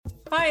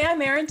Hi,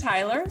 I'm Erin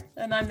Tyler,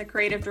 and I'm the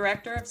creative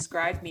director of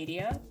Scribe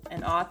Media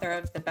and author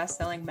of the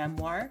best-selling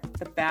memoir,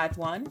 The Bad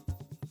One.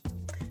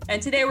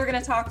 And today we're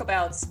going to talk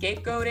about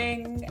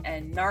scapegoating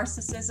and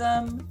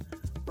narcissism.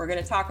 We're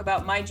going to talk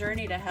about my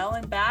journey to hell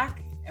and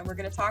back, and we're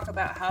going to talk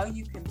about how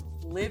you can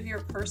live your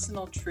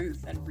personal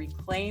truth and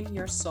reclaim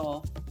your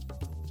soul.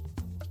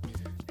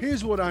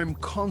 Here's what I'm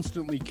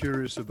constantly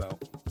curious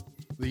about: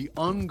 the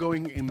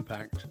ongoing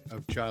impact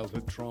of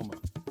childhood trauma.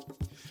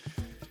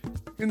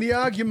 In the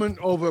argument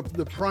over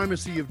the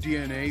primacy of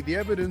DNA, the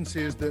evidence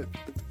is that,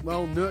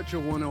 nurture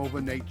won over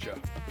nature.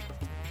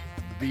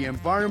 The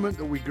environment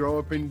that we grow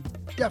up in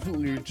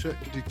definitely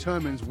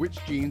determines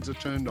which genes are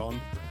turned on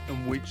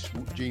and which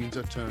genes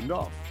are turned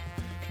off.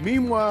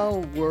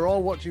 Meanwhile, we're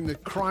all watching the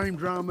crime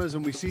dramas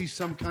and we see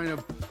some kind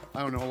of,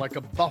 like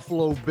a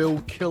Buffalo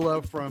Bill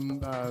killer from,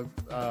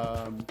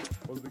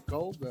 what is it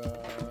called?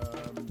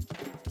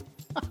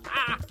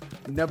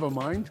 Never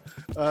mind.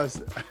 But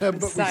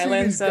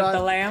Silence of the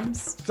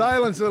Lambs.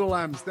 Silence of the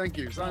Lambs. Thank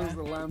you. Silence of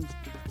the Lambs.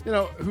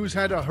 Who's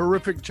had a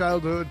horrific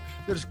childhood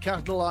that has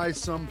catalyzed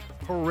some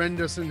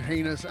horrendous and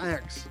heinous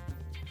acts.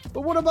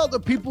 But what about the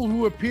people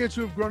who appear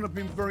to have grown up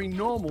in very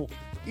normal,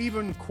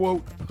 even,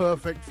 quote,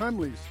 perfect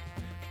families?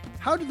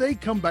 How do they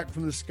come back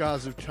from the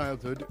scars of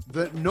childhood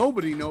that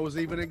nobody knows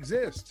even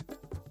exist?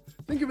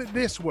 Think of it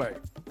this way.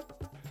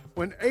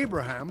 When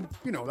Abraham,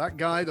 that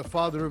guy, the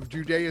father of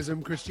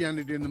Judaism,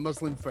 Christianity, and the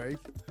Muslim faith,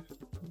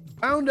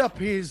 bound up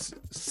his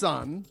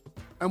son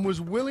and was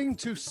willing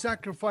to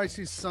sacrifice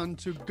his son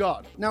to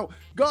God. Now,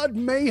 God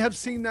may have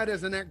seen that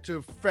as an act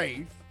of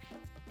faith.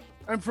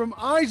 And from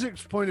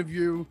Isaac's point of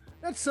view,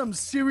 that's some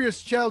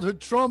serious childhood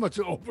trauma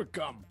to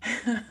overcome.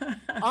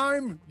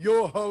 I'm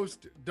your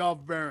host,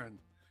 Dov Baron.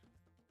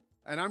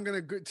 And I'm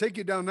going to take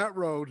you down that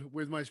road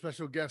with my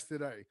special guest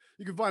today.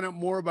 You can find out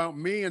more about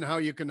me and how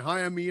you can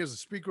hire me as a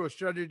speaker or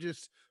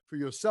strategist for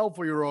yourself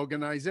or your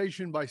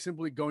organization by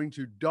simply going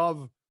to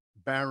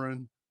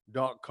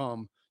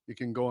dovbaron.com. You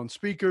can go on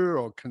speaker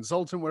or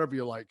consultant, whatever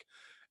you like.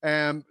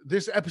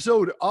 This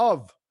episode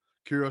of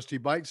Curiosity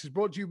Bites is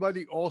brought to you by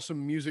the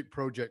Awesome Music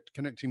Project,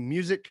 connecting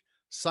music,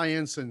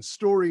 science, and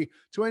story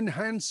to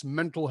enhance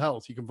mental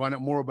health. You can find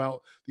out more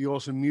about the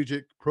Awesome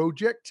Music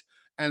Project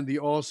and the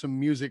Awesome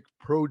Music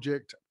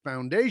Project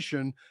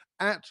Foundation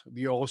at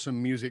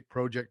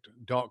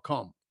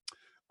theawesomemusicproject.com.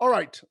 All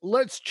right,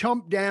 let's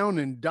chomp down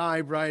and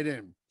dive right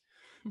in.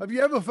 Have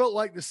you ever felt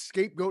like the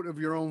scapegoat of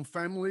your own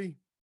family?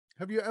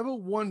 Have you ever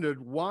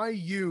wondered why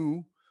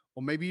you,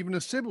 or maybe even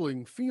a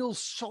sibling, feels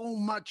so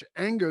much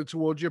anger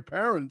towards your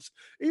parents,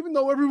 even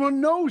though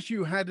everyone knows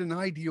you had an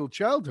ideal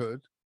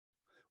childhood?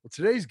 Well,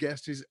 today's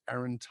guest is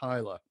Erin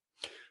Tyler.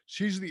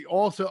 She's the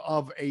author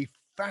of a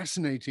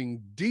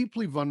fascinating,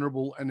 deeply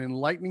vulnerable, and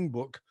enlightening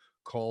book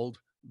called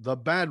The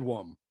Bad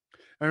One.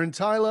 Erin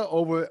Tyler,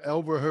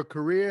 over her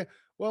career,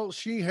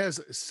 she has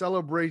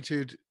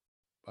celebrated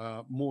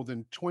more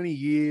than 20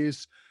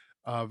 years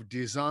of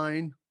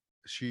design.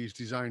 She's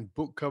designed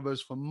book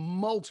covers for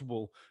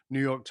multiple New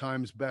York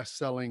Times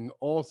best-selling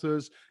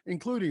authors,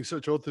 including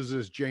such authors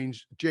as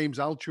James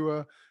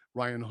Altucher,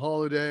 Ryan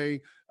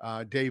Holiday,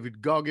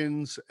 David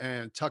Goggins,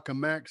 and Tucker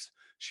Max.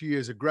 She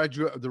is a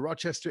graduate of the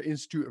Rochester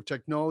Institute of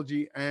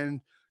Technology and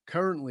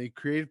currently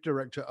creative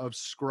director of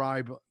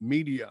Scribe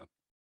Media.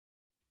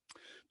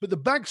 But the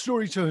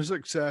backstory to her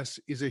success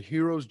is a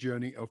hero's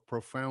journey of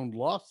profound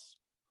loss,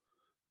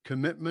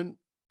 commitment,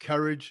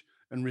 courage,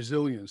 and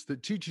resilience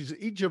that teaches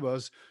each of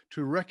us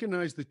to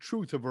recognize the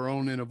truth of our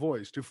own inner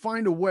voice, to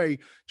find a way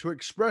to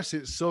express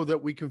it so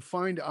that we can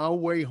find our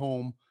way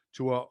home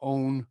to our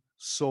own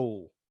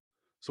soul.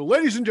 So,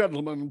 ladies and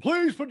gentlemen,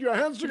 please put your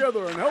hands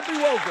together and help me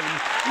welcome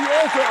the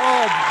author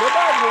of The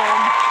Bad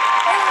One,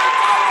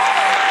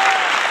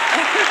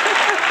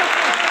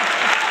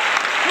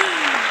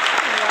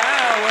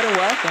 Wow, what a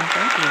welcome.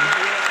 Thank you.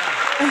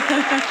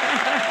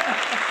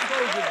 So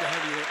good to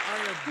have you here. I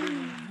have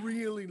been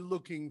really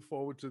looking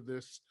forward to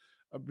this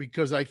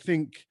because I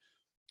think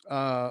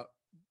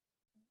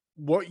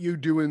what you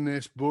do in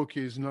this book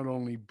is not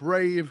only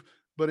brave,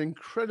 but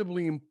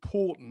incredibly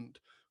important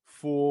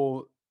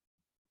for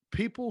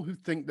people who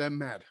think they're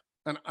mad.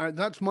 And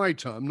that's my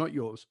term, not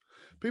yours.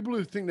 People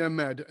who think they're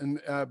mad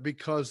and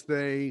because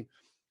they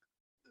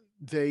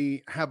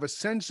have a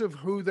sense of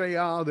who they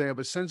are, they have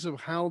a sense of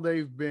how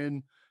they've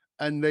been,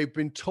 and they've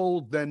been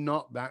told they're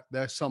not that,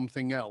 they're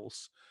something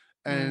else.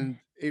 And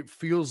it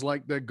feels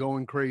like they're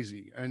going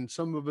crazy. And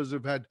some of us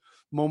have had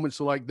moments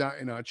like that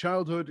in our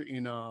childhood,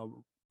 in our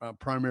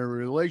primary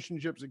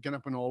relationships. It can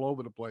happen all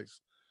over the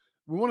place.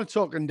 We want to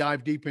talk and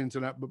dive deep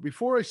into that. But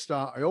before I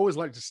start, I always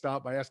like to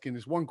start by asking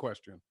this one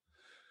question.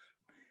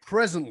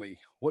 Presently,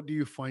 what do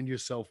you find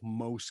yourself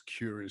most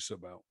curious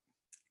about?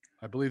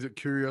 I believe that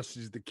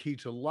curiosity is the key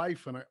to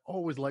life. And I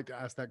always like to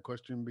ask that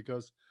question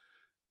because,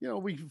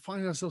 we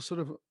find ourselves sort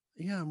of,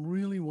 I'm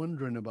really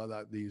wondering about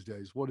that these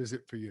days. What is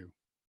it for you?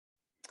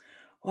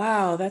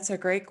 Wow, that's a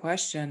great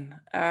question.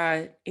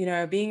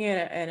 Being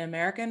an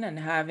American and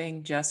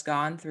having just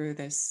gone through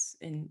this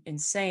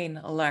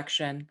insane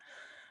election,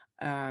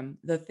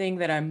 The thing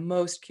that I'm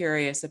most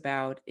curious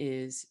about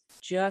is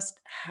just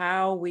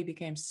how we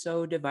became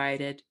so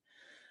divided,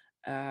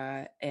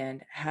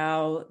 and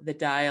how the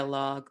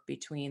dialogue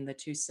between the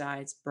two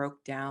sides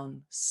broke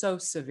down so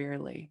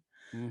severely,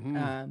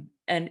 Hmm.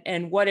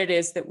 and what it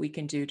is that we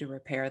can do to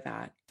repair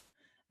that.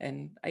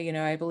 And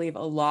I believe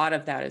a lot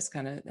of that is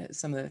kind of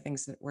some of the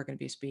things that we're going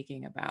to be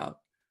speaking about.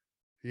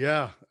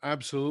 Yeah,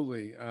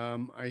 absolutely.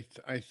 I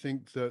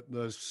think that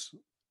there's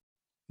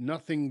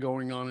nothing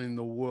going on in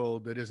the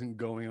world that isn't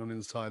going on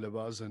inside of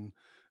us, and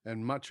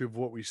much of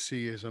what we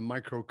see is a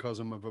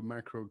microcosm of a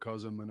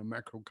macrocosm and a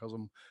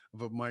macrocosm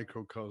of a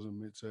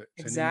microcosm. It's an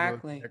inverted,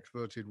 Exactly.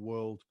 exverted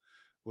world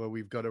where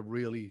we've got to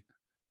really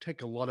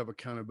take a lot of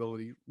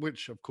accountability,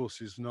 which of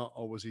course is not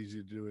always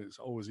easy to do. It's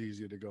always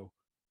easier to go,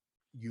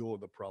 "You're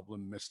the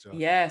problem, Mister.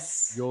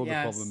 Yes. You're the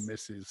problem,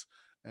 Yes. Mrs."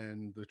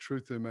 And the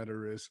truth of the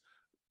matter is,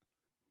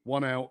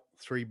 one out,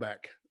 three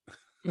back.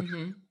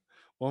 Hmm.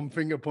 One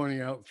finger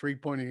pointing out, three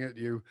pointing at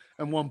you,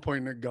 and one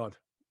pointing at God.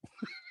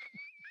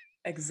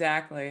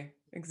 Exactly.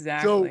 So,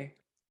 Exactly.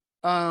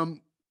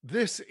 um,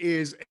 this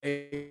is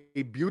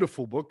a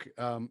beautiful book.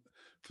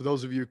 For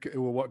those of you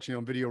who are watching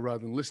on video rather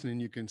than listening,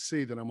 you can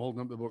see that I'm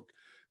holding up the book.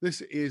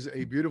 This is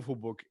a beautiful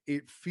book.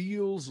 It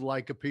feels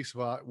like a piece of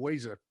art,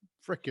 weighs a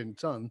freaking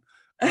ton.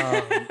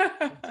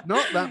 It's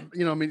not that,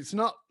 I mean, it's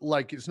not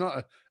like it's not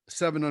a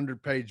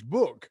 700-page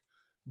book,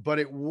 but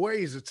it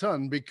weighs a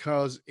ton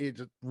because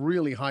it's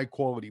really high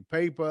quality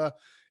paper.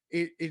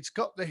 It's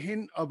got the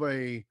hint of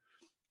a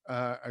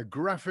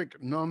graphic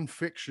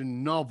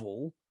nonfiction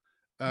novel.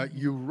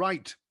 You Mhm.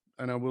 write,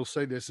 and I will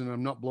say this, and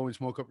I'm not blowing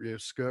smoke up your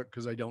skirt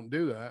because I don't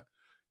do that.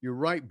 You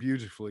write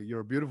beautifully.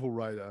 You're a beautiful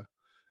writer,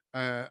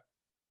 uh,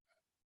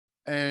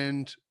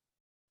 and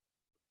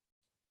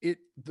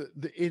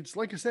it's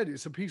like I said,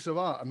 it's a piece of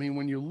art. I mean,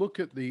 when you look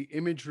at the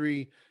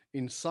imagery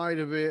inside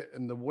of it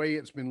and the way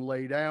it's been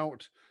laid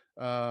out,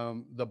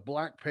 the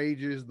black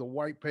pages, the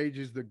white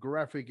pages, the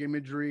graphic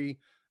imagery.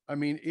 I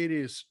mean, it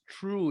is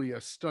truly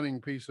a stunning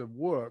piece of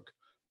work,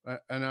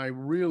 and I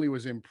really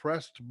was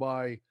impressed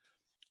by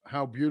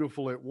how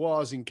beautiful it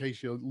was. In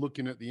case you're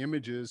looking at the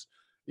images,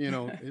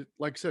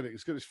 like I said,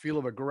 it's got this feel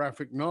of a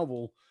graphic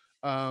novel,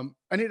 and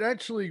it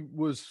actually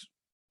was,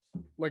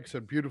 like I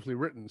said, beautifully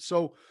written.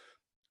 So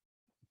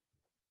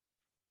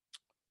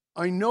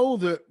I know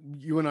that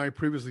you and I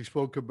previously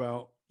spoke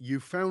about you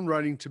found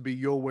writing to be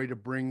your way to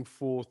bring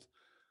forth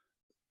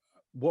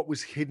what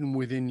was hidden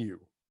within you,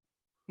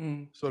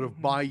 Mm, sort of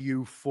mhm. by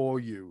you, for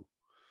you.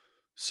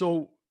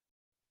 So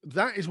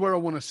that is where I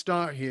want to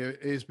start here,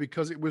 is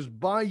because it was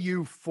by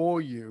you, for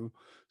you.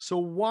 So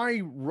why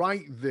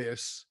write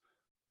this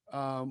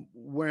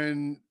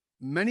when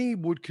many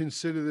would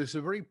consider this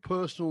a very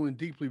personal and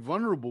deeply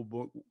vulnerable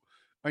book?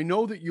 I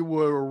know that you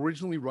were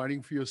originally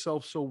writing for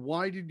yourself. So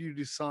why did you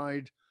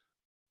decide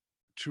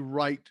to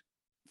write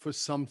for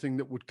something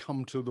that would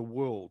come to the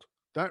world?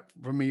 That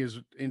for me is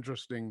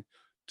interesting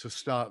to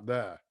start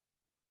there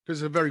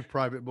because it's a very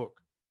private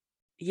book.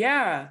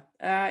 Yeah.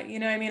 I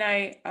mean,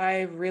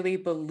 I really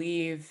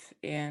believe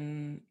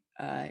in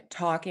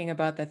talking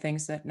about the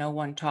things that no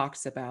one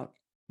talks about.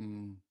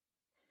 Mm,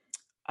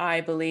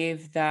 I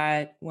believe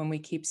that when we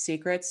keep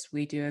secrets,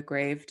 we do a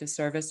grave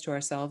disservice to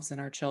ourselves and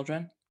our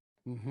children.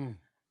 hmm.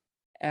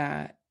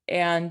 Uh,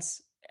 and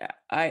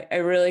I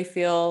really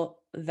feel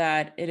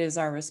that it is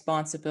our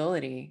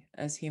responsibility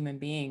as human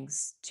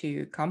beings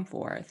to come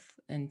forth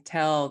and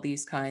tell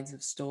these kinds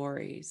of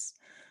stories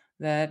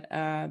that,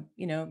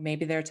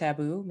 maybe they're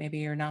taboo, maybe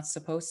you're not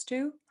supposed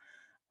to,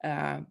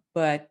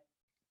 but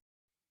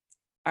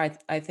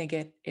I think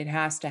it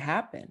has to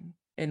happen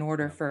in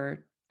order Yeah,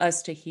 for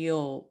us to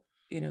heal,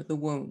 the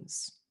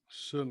wounds.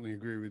 certainly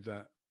agree with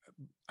that.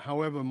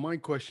 However, my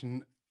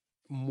question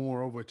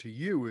moreover to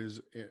you is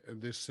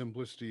this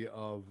simplicity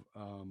of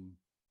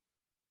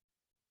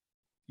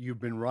you've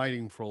been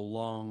writing for a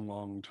long,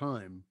 long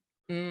time,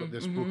 but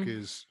this book Mm-hmm.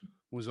 is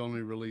was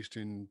only released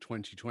in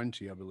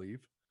 2020, I believe.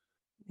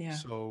 Yeah.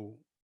 So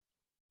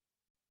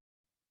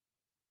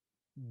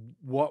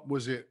what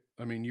was it?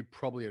 I mean, you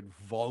probably had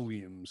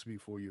volumes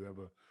before you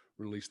ever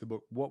released the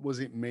book. What was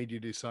it made you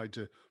decide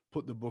to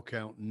put the book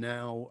out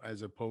now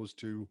as opposed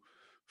to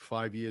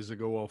 5 years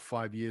ago or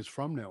 5 years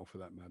from now, for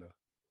that matter?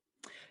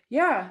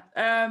 Yeah.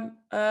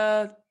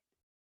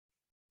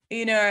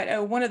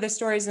 One of the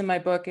stories in my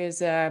book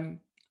is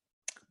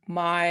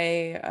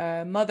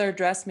my mother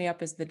dressed me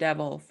up as the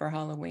devil for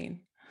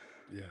Halloween.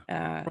 Yeah.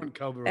 Uh, Front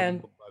cover of the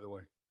and book, by the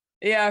way.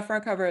 yeah,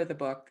 front cover of the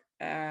book.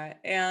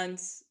 And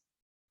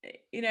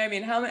I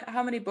mean,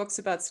 how many books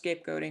about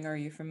scapegoating are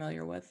you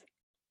familiar with?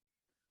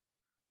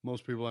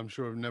 Most people, I'm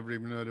sure, have never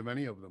even heard of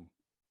any of them.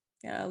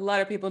 Yeah, a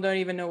lot of people don't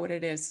even know what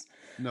it is.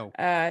 No.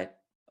 Uh,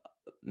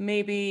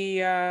 Maybe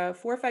 4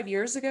 or 5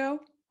 years ago,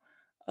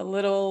 a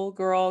little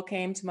girl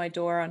came to my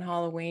door on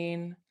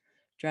Halloween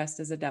dressed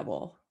as a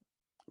devil.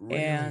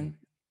 Really? And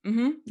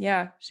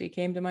yeah, she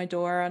came to my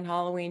door on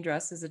Halloween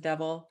dressed as a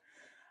devil.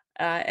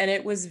 And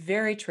it was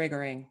very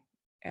triggering.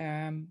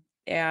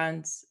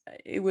 And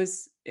it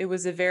was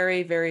a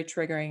very, very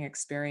triggering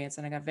experience,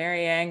 and I got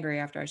very angry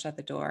after I shut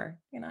the door.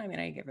 I mean,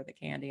 I gave her the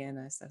candy and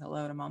I said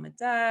hello to mom and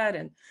dad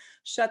and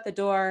shut the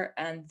door,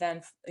 and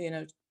then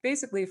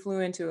basically flew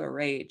into a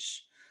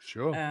rage.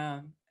 Sure.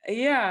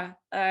 Yeah,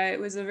 it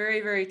was a very,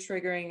 very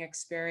triggering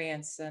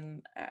experience,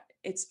 and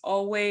it's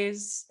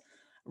always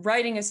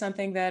writing is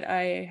something that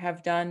I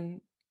have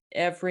done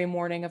every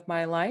morning of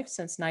my life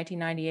since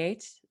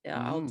 1998.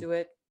 I'll Mm. do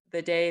it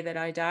the day that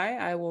I die.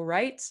 I will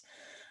write.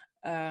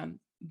 Um,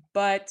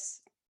 but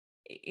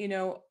you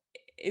know,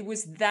 it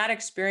was that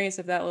experience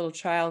of that little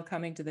child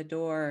coming to the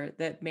door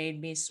that made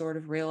me sort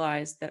of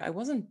realize that I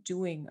wasn't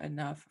doing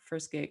enough for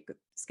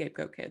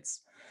scapegoat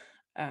kids.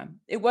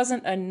 It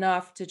wasn't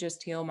enough to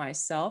just heal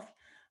myself.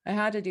 I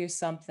had to do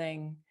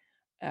something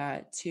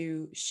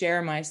to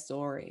share my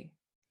story.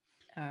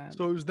 Um,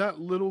 So it was that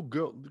little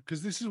girl,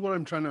 because this is what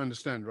I'm trying to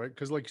understand, right?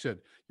 Because, like you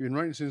said, you've been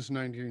writing since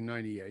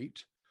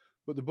 1998,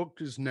 but the book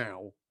is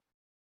now.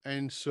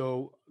 And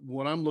so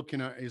what I'm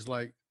looking at is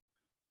like,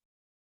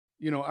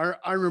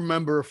 I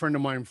remember a friend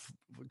of mine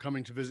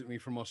coming to visit me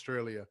from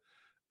Australia,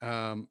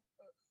 um,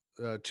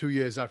 2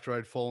 years after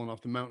I'd fallen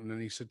off the mountain.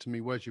 And he said to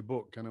me, "Where's your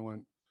book?" And I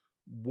went,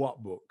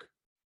 "What book?"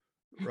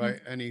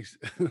 Right. And he's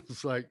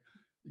it's like,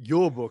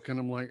 "Your book." And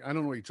I'm like, "I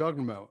don't know what you're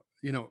talking about."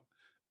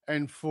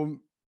 And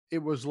it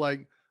was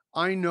like,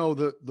 I know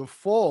that the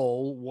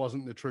fall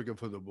wasn't the trigger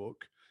for the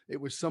book. It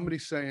was somebody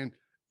saying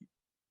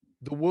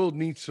the world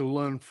needs to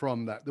learn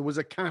from that. There was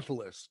a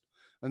catalyst.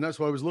 And that's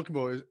what I was looking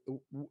for.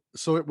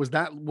 So it was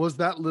that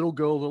little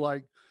girl that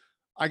like,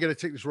 I got to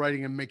take this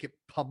writing and make it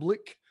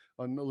public,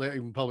 or not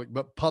even public,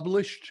 but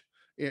published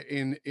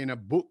in a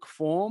book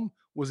form.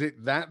 Was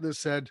it that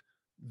said,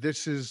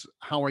 this is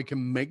how I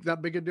can make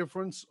that bigger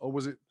difference? Or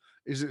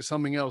is it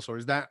something else? Or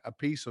is that a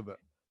piece of it?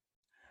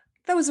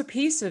 that was a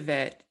piece of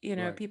it.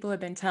 Right. People have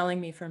been telling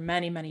me for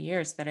many, many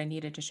years that I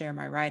needed to share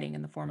my writing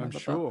in the form I'm of a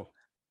book. sure.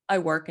 I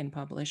work in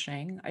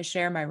publishing. I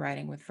share my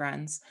writing with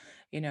friends.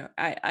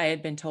 I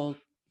had been told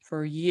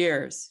for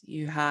years,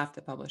 you have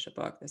to publish a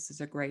book. This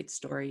is a great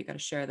story. You got to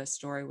share this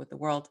story with the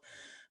world.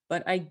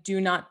 But I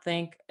do not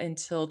think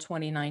until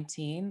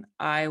 2019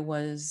 I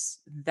was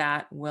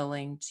that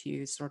willing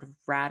to sort of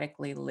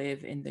radically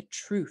live in the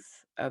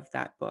truth of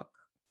that book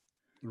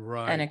and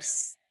Right.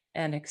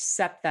 and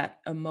accept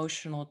that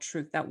emotional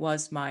truth that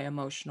was my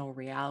emotional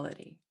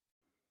reality,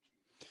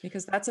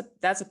 because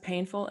that's a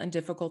painful and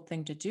difficult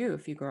thing to do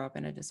if you grow up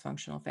in a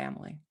dysfunctional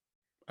family.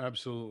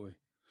 Absolutely.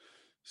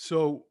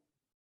 So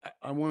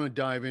I want to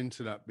dive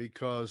into that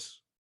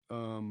because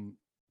um,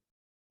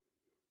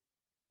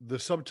 the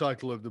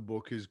subtitle of the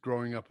book is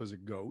Growing Up as a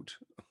Goat.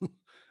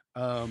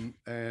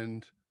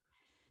 And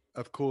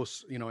of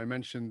course, I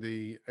mentioned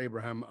the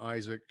Abraham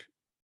Isaac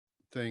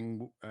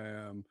thing,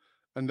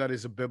 and that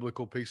is a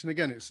biblical piece. And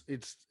again,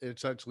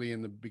 it's actually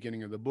in the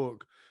beginning of the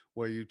book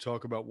where you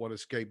talk about what a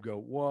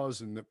scapegoat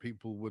was, and that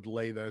people would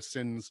lay their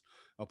sins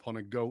upon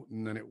a goat,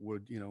 and then it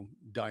would,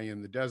 die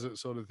in the desert,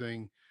 sort of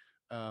thing.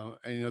 And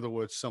in other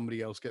words,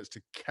 somebody else gets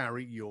to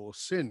carry your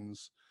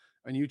sins.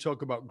 And you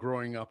talk about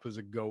growing up as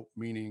a goat,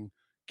 meaning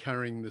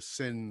carrying the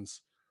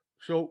sins.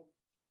 So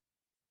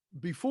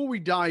before we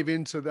dive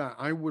into that,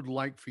 I would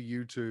like for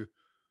you to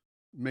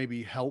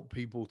maybe help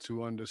people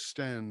to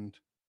understand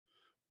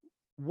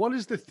what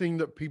is the thing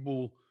that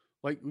people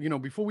like,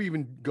 before we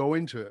even go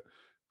into it,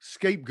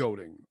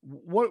 scapegoating.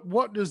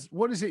 What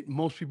is it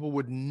most people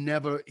would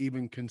never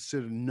even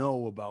consider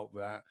know about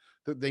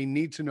that they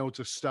need to know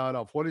to start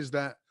off? What is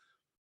that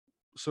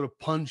sort of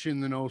punch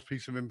in the nose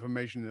piece of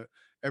information that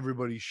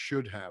everybody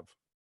should have?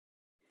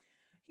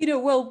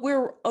 Well,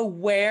 we're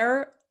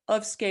aware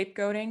of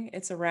scapegoating.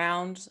 It's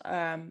around.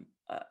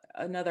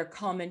 Another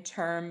common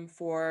term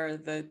for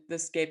the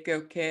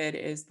scapegoat kid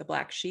is the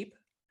black sheep.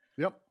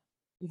 Yep.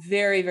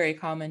 Very, very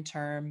common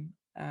term.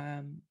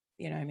 I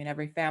mean,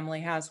 every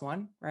family has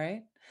one,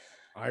 right?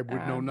 I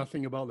would know Um,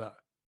 nothing about that.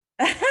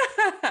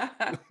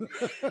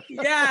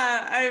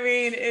 yeah, I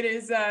mean,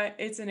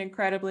 it's an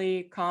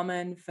incredibly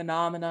common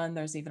phenomenon.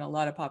 There's even a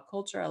lot of pop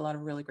culture, a lot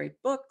of really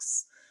great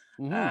books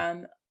Hmm.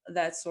 um,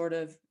 that sort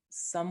of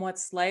somewhat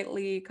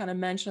slightly kind of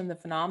mention the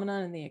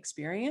phenomenon and the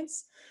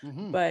experience,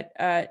 Hmm. but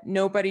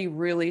nobody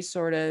really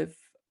sort of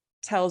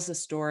tells the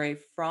story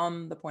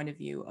from the point of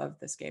view of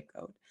the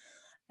scapegoat.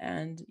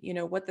 And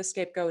what the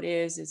scapegoat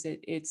is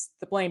it's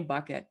the blame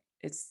bucket.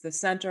 It's the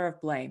center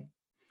of blame.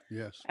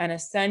 Yes. And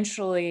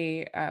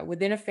essentially,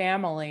 within a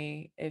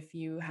family, if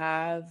you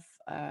have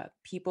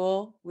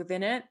people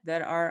within it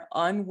that are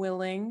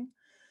unwilling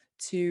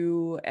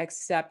to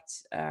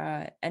accept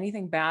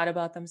anything bad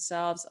about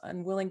themselves,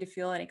 unwilling to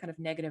feel any kind of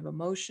negative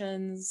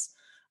emotions,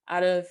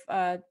 out of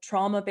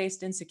trauma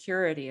based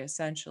insecurity,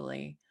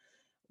 essentially,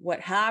 what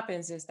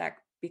happens is that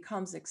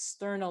becomes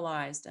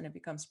externalized and it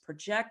becomes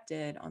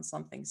projected on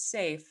something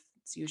safe.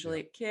 It's Yeah. usually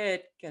a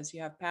kid, because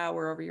you have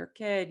power over your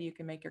kid. You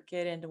can make your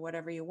kid into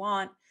whatever you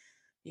want.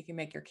 You can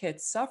make your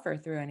kids suffer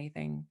through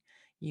anything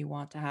you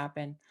want to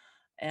happen.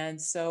 And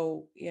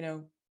so,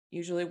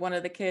 usually one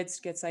of the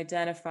kids gets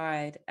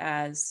identified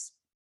as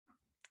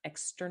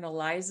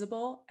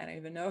externalizable. I don't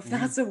even know if Hmm.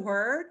 that's a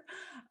word.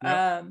 Yep.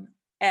 Um,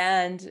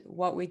 and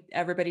what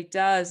everybody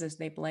does is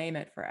they blame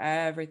it for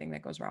everything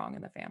that goes wrong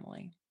in the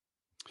family.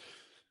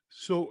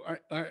 So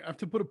I have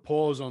to put a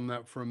pause on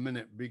that for a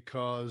minute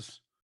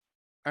because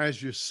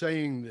as you're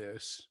saying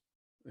this,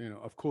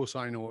 of course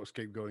I know what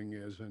scapegoating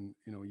is, and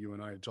you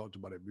and I had talked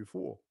about it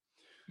before.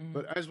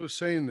 But Mm, as we're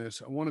saying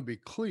this, I want to be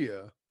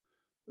clear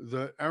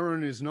that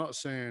Aaron is not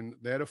saying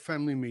they had a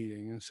family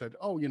meeting and said,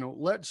 "Oh,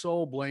 let's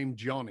all blame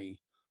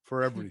Johnny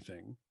for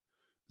everything."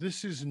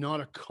 This is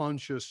not a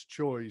conscious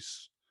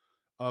choice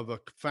of a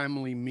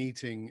family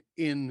meeting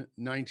in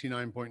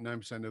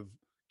 99.9% of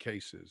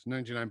cases,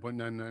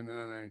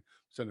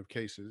 99.9999% of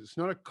cases. It's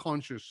not a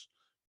conscious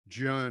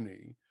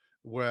journey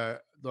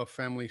where the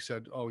family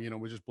said, "Oh,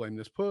 we'll just blame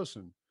this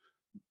person."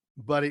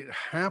 But it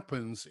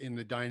happens in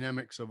the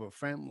dynamics of a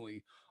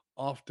family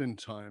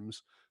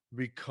oftentimes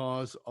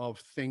because of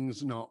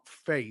things not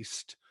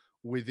faced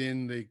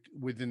within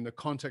the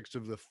context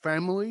of the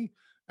family,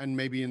 and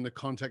maybe in the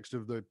context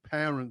of the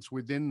parents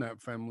within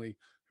that family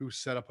who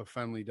set up a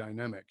family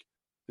dynamic.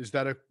 Is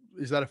that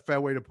a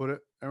fair way to put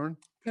it, Aaron?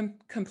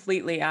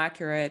 completely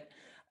accurate.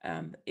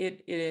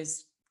 It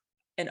is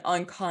an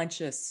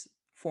unconscious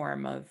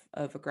form of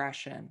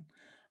aggression.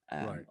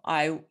 Right.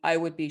 I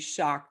would be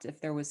shocked if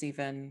there was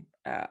even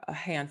a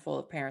handful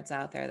of parents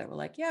out there that were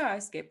like, "Yeah, I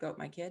scapegoat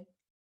my kid."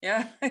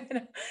 Yeah,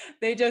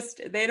 they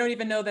don't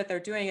even know that they're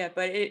doing it,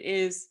 but it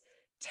is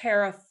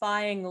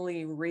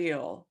terrifyingly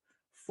real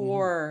Mhm.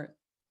 for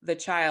the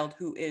child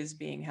who is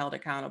being held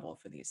accountable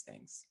for these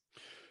things.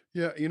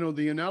 Yeah,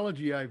 the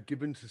analogy I've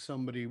given to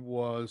somebody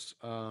was,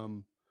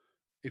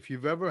 if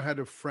you've ever had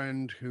a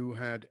friend who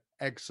had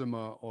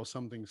eczema or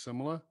something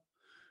similar,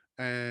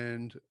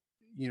 and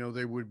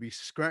they would be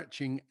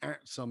scratching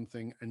at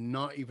something and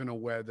not even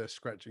aware they're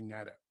scratching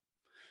at it,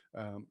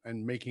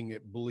 and making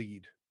it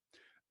bleed.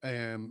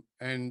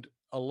 And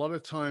a lot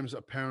of times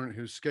a parent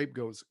who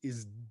scapegoats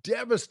is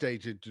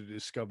devastated to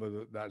discover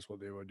that that's what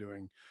they were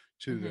doing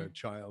to their Mhm.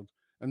 child,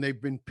 and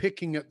they've been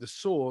picking at the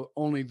sore,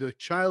 only the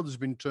child has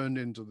been turned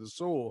into the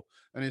sore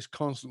and is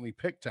constantly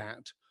picked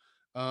at.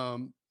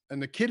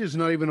 And the kid is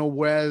not even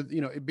aware,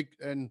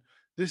 and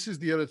this is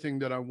the other thing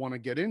that I want to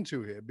get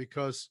into here,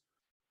 because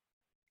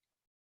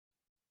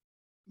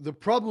the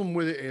problem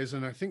with it is,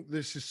 and I think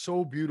this is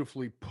so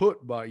beautifully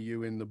put by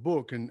you in the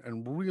book, and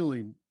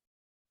really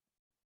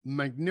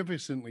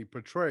magnificently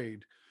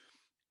portrayed,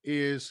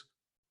 is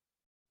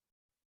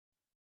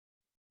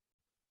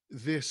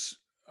this.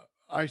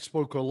 I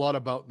spoke a lot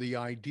about the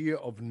idea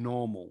of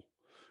normal.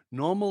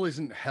 Normal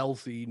isn't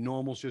healthy.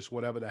 Normal's just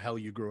whatever the hell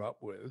you grew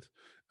up with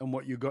and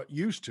what you got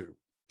used to.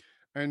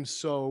 And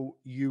so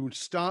you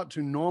start to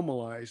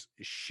normalize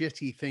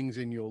shitty things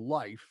in your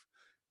life,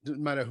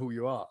 doesn't matter who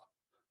you are.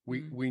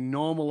 We Mm. we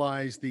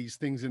normalize these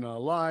things in our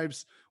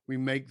lives. We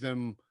make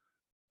them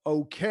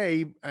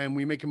okay, and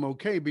we make them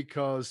okay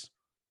because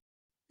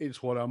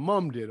it's what our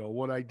mom did or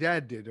what our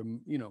dad did,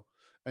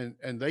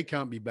 and they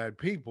can't be bad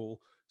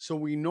people. So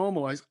we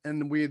normalize,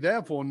 and we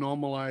therefore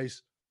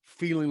normalize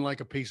feeling like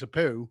a piece of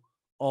poo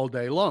all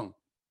day long.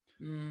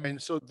 Mm.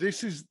 And so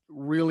this is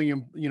really,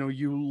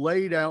 you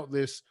laid out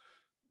this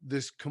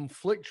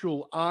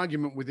conflictual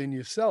argument within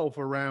yourself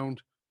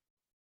around,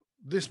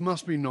 this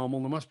must be normal,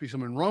 there must be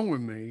something wrong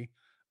with me,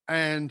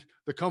 and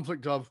the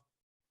conflict of,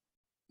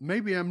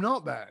 maybe I'm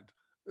not bad.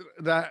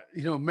 That,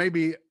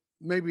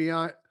 maybe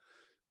I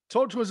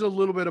talk to us a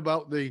little bit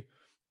about the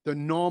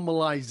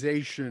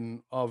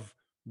normalization of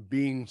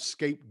being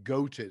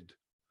scapegoated,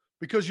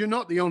 because you're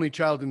not the only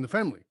child in the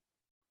family,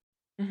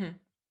 Mhm.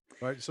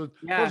 right? So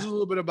tell us Yeah. a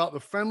little bit about the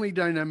family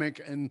dynamic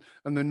and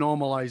the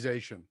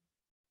normalization.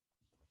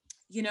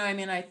 I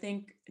mean, I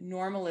think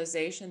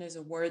normalization is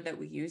a word that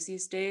we use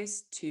these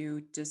days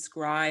to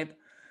describe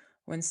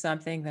when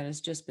something that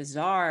is just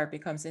bizarre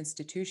becomes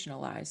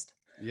institutionalized.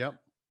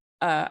 Yep.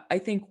 I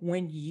think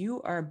when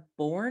you are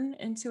born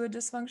into a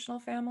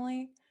dysfunctional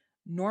family,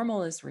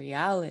 normal is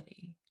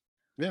reality.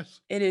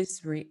 Yes. It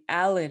is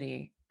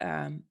reality.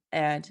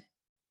 And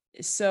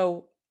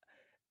so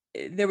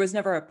there was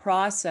never a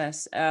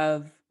process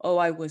of, oh,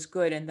 I was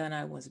good and then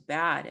I was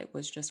bad. It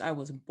was just, I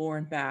was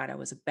born bad. I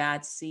was a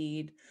bad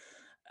seed.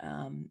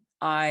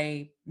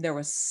 I There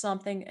was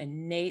something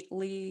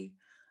innately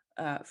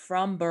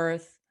from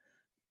birth,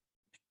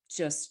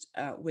 just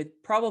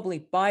with probably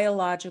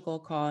biological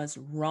cause,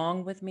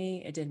 wrong with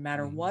me. It didn't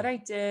matter what Mhm. I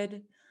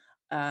did.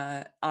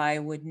 I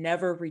would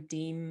never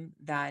redeem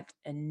that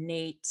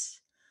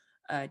innate,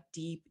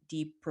 deep,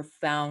 deep,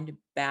 profound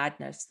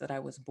badness that I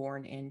was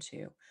born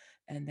into,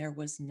 and there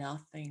was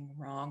nothing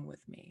wrong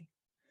with me.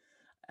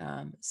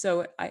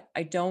 So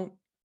I don't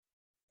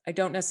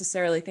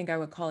necessarily think I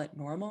would call it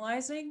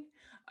normalizing.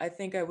 I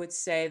think I would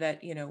say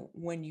that,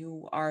 when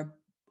you are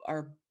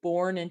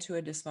born into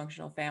a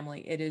dysfunctional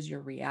family, it is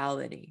your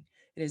reality.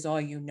 It is all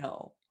you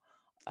know.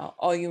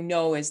 All you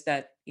know is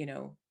that,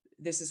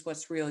 this is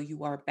what's real.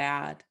 You are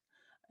bad,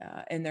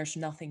 and there's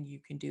nothing you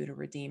can do to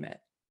redeem it.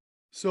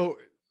 So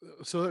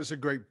that's a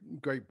great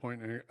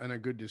point, and a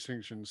good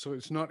distinction. So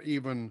it's not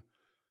even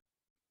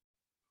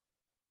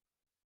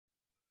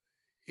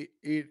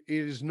it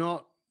is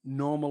not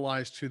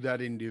normalized to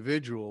that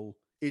individual.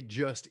 It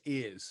just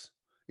is.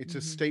 It's a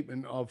Hmm.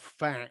 statement of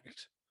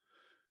fact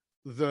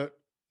that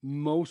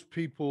most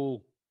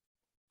people,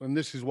 and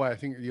this is why I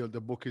think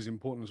the book is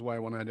important. Is why I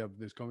want to have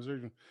this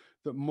conversation.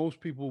 That most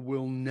people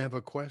will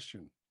never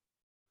question.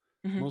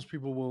 Hmm. Most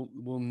people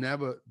will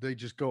never. They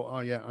just go, "Oh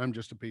yeah, I'm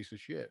just a piece of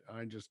shit.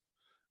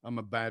 I'm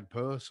a bad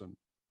person."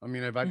 I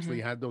mean, I've Hmm.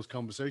 actually had those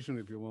conversations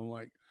with people. I'm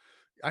like,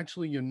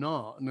 actually, you're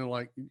not, and they're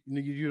like,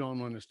 you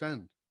don't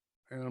understand.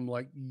 And I'm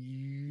like,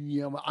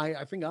 yeah,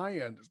 I think I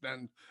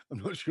understand. I'm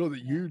not sure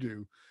that Yeah. you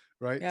do,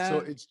 right? So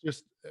Yeah. it's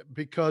just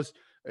because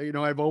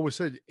I've always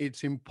said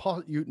it's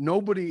impossible.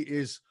 Nobody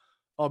is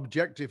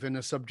objective in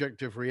a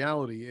subjective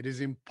reality. It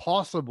is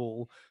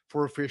impossible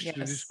for a fish to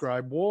Yes.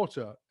 describe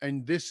water,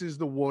 and this is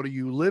the water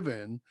you live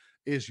in.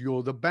 Is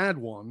you're the bad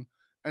one,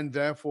 and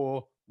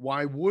therefore,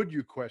 why would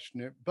you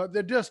question it? But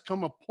there does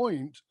come a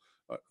point,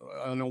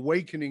 an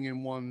awakening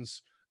in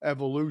one's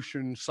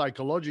evolution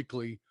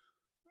psychologically,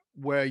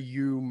 where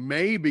you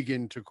may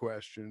begin to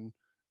question,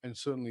 and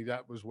certainly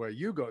that was where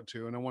you got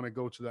to, and I want to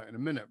go to that in a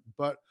minute.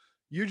 But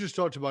you just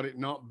talked about it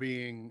not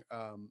being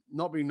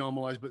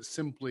normalized, but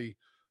simply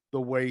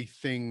the way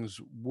things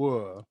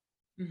were.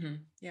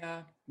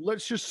 Yeah.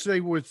 Let's just say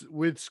with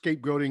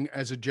scapegoating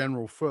as a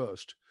general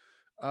first.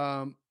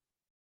 um,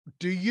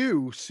 do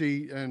you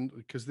see, and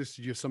because this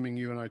is just something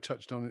you and I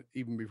touched on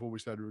even before we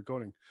started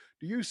recording,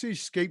 do you see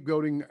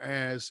scapegoating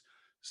as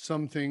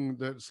something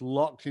that's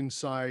locked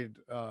inside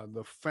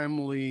the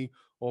family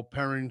or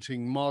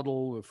parenting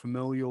model, a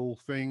familial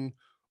thing,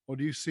 or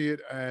do you see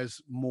it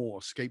as more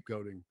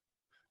scapegoating?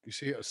 Do you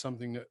see it as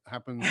something that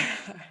happens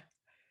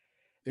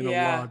in a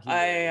Yeah. larger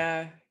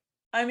way?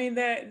 I mean,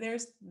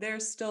 they're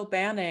still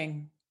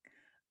banning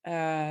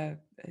uh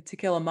To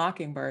Kill a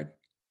Mockingbird.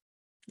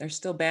 They're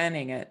still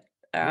banning it.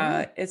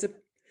 Where? It's a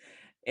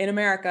in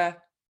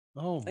America.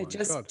 Oh my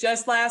God.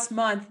 Just last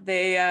month,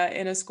 they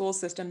in a school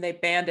system they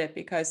banned it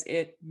because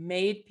it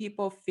made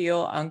people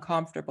feel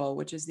uncomfortable,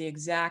 which is the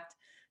exact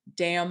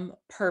damn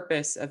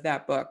purpose of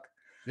that book.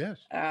 Yes.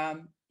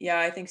 Yeah,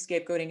 I think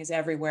scapegoating is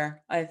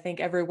everywhere. I think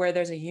everywhere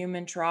there's a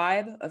human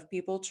tribe of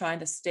people trying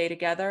to stay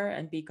together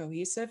and be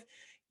cohesive,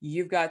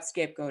 you've got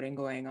scapegoating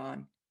going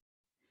on.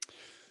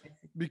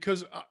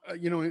 Because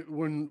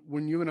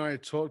when you and I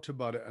had talked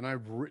about it, and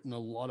I've written a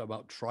lot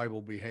about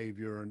tribal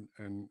behavior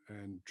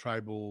and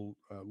tribal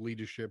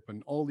leadership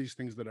and all these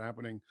things that are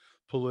happening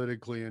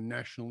politically and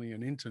nationally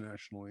and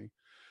internationally,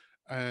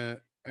 uh,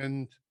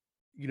 and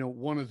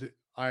one of the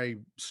I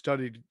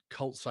studied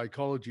cult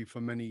psychology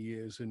for many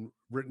years and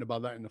written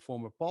about that in the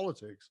form of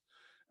politics,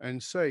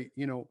 and say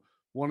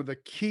one of the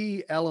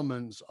key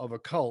elements of a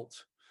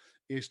cult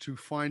is to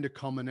find a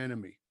common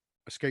enemy,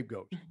 a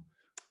scapegoat, right?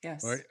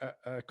 Yes.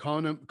 A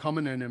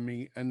common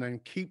enemy, and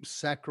then keep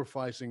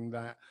sacrificing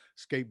that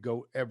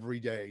scapegoat every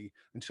day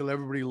until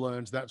everybody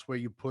learns that's where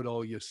you put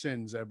all your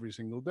sins every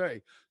single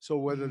day. So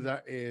whether Mhm.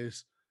 that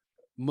is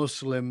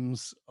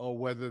Muslims or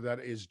whether that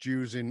is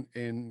Jews in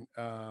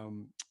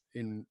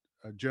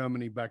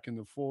Germany back in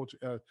the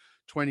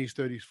 20s,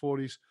 30s,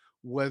 40s,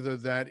 whether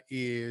that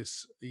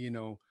is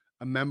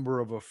a member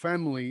of a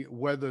family,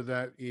 whether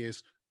that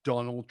is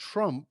Donald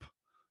Trump,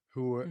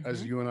 who,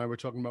 as Mhm. you and I were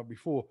talking about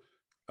before,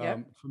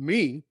 Yep. for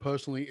me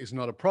personally, is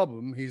not a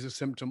problem. He's a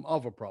symptom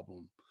of a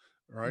problem,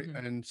 right? Mhm.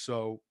 And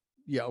so,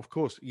 yeah, of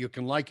course, you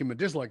can like him or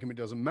dislike him. It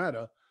doesn't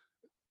matter.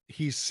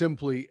 He's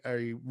simply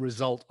a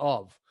result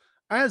of,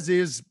 as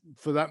is,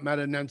 for that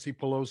matter, Nancy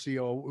Pelosi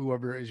or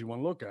whoever it is you want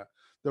to look at.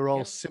 They're all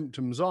Yep.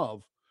 symptoms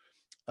of.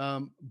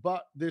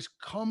 But this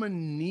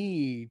common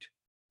need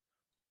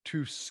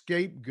to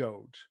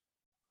scapegoat,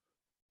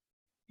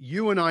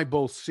 you and I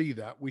both see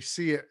that. We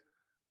see it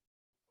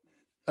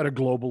at a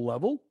global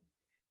level.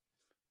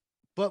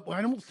 But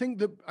I don't think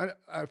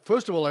that,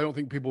 first of all, I don't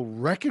think people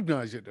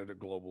recognize it at a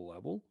global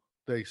level.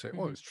 They say,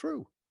 oh, Mhm. it's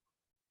true.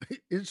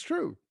 It's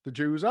true. The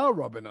Jews are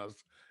robbing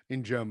us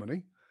in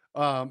Germany.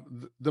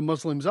 The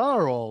Muslims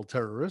are all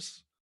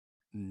terrorists.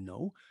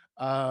 No.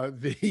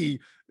 There's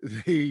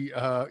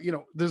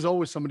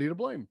always somebody to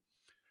blame.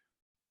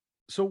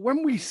 So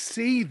when we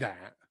see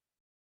that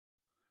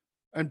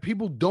and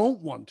people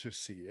don't want to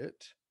see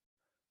it,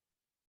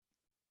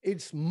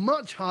 it's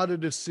much harder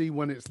to see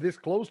when it's this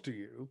close to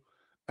you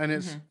and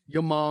it's Mhm.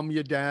 your mom,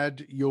 your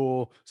dad,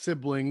 your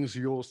siblings,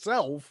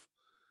 yourself.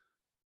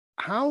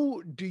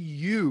 How do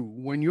you,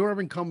 when you're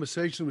having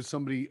conversation with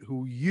somebody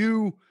who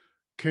you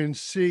can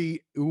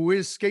see who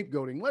is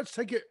scapegoating, let's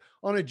take it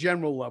on a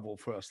general level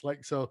first.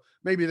 Like, so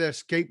maybe they're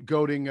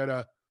scapegoating at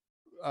a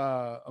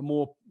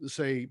more,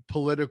 say,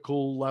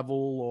 political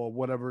level or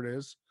whatever it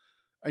is.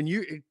 And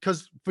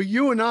because for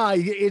you and I,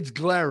 it's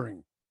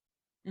glaring.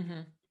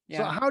 Mhm. So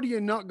Yeah. how do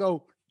you not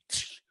go,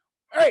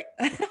 hey,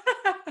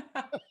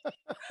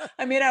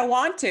 I mean, I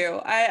want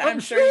to. I'm I'm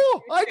sure you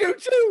sure I do do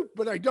too. too,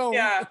 but I don't.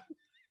 Yeah.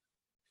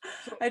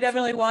 I So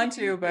definitely what want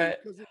do you to, do?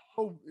 but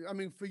Because I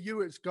mean, for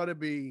you, it's got to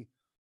be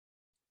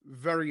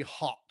very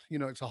hot.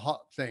 It's a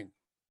hot thing.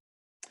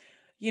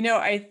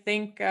 I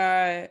think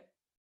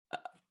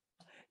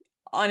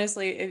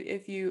honestly,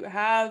 if you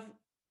have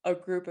a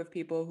group of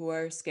people who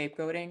are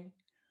scapegoating,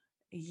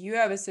 you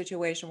have a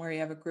situation where you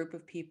have a group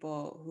of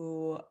people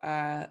who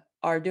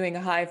are doing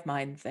a hive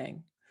mind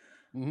thing.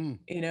 Hmm.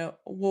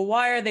 Well,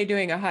 why are they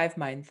doing a hive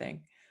mind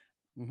thing?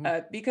 Hmm.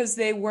 Because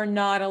they were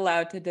not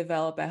allowed to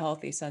develop a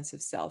healthy sense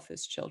of self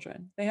as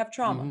children. They have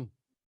trauma.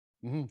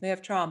 Hmm. Hmm. They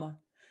have trauma.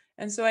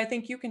 And so I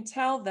think you can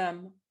tell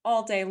them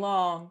all day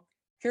long,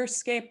 you're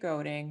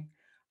scapegoating.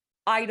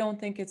 I don't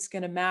think it's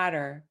going to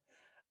matter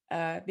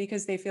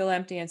because they feel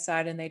empty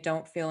inside and they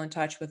don't feel in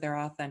touch with their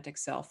authentic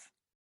self.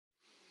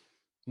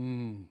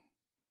 Mm.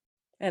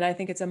 And I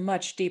think it's a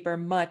much deeper,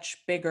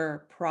 much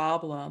bigger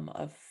problem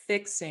of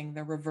fixing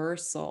the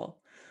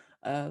reversal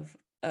of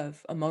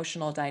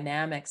emotional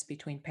dynamics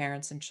between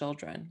parents and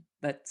children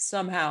that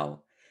somehow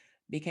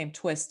became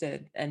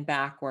twisted and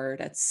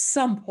backward at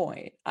some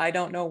point. I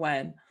don't know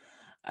when.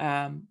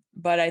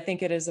 But I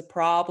think it is a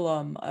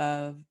problem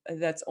of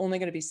that's only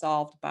going to be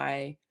solved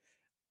by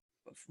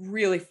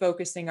really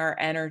focusing our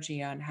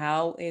energy on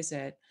how is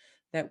it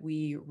that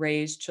we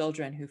raise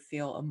children who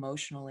feel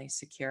emotionally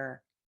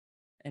secure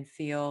and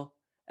feel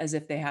as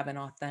if they have an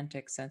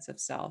authentic sense of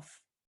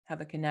self,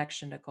 have a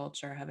connection to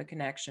culture, have a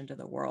connection to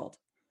the world.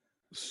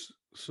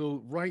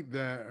 So right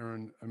there,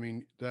 Aaron, I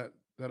mean that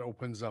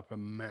opens up a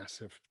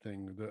massive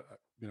thing that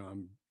you know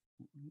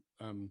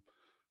I'm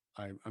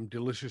I'm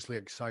deliciously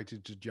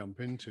excited to jump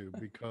into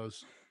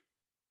because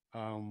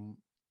um,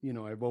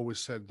 I've always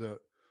said that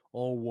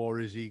all war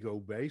is ego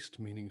based,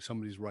 meaning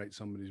somebody's right,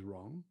 somebody's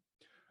wrong,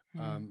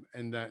 Mm,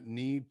 and that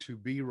need to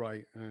be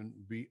right and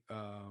be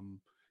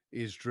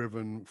is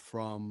driven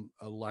from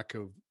a lack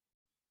of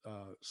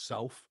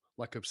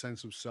lack of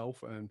sense of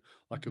self, and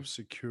lack mhm, of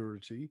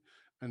security.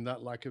 And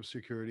that lack of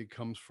security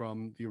comes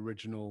from the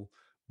original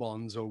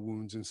bonds or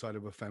wounds inside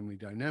of a family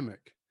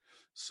dynamic.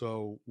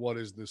 So, what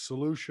is the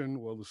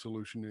solution? Well, the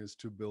solution is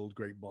to build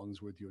great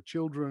bonds with your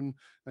children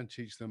and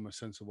teach them a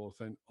sense of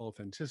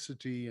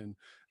authenticity and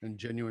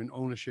genuine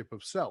ownership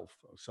of self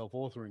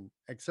authoring,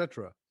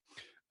 etc.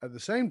 At the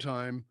same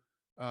time,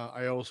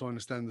 I also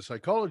understand the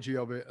psychology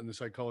of it, and the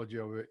psychology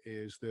of it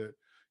is that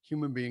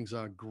human beings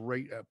are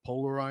great at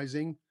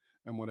polarizing.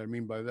 And what I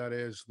mean by that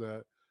is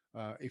that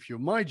if you're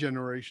my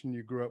generation,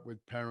 you grew up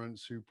with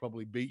parents who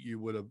probably beat you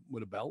with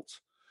a belt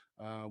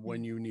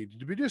when mm, you needed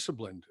to be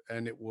disciplined,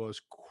 and it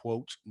was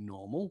quote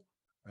normal.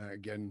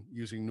 Again,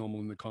 using normal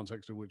in the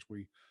context of which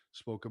we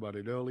spoke about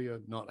it earlier,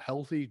 not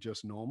healthy,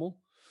 just normal.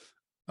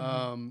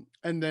 mhm.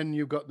 And then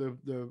you've got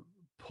the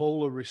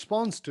polar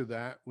response to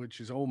that, which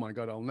is, oh my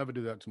God, I'll never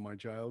do that to my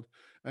child.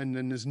 And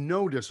then there's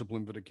no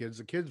discipline for the kids.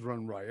 The kids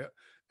run riot.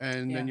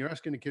 And then Yeah. you're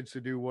asking the kids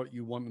to do what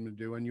you want them to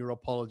do, and you're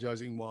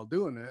apologizing while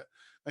doing it.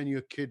 And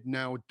your kid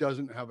now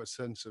doesn't have a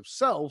sense of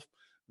self.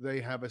 They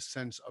have a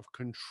sense of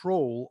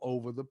control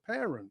over the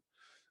parent.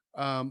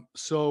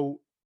 So,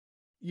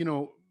 you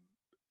know,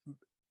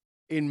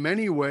 in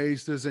many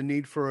ways, there's a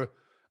need for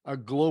a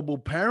global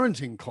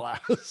parenting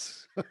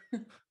class.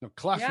 Now,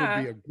 class would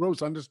be Yeah. a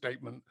gross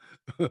understatement,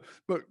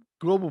 but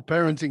global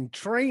parenting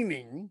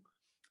training,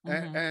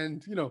 Hmm.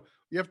 and you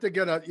have to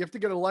get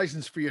a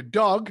license for your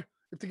dog, you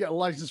have to get a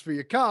license for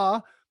your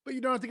car, but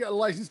you don't have to get a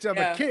license to have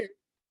a Yeah. kid.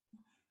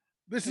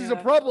 This is a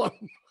Yeah. problem.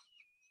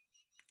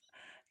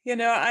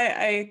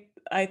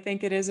 I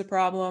think it is a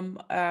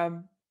problem.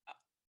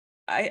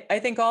 I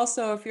think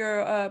also if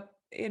you're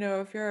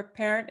if you're a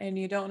parent and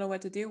you don't know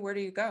what to do, where do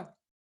you go?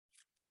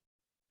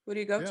 Who do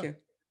you go Yeah. to?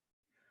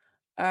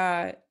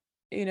 Uh,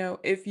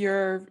 if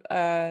you're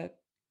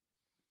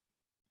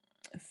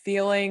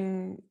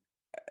feeling,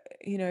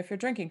 if you're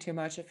drinking too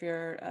much, if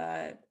you're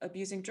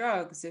abusing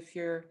drugs, if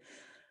you're,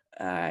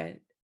 uh,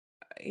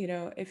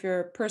 if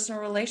your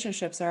personal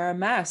relationships are a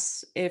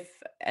mess,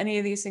 if any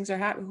of these things are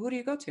happening, who do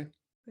you go to?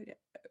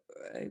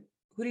 Uh,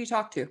 Who do you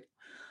talk to?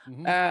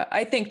 Hmm.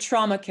 I think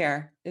trauma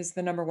care is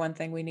the number one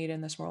thing we need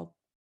in this world.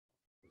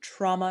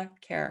 Trauma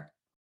care.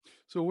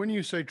 So when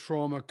you say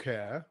trauma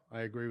care,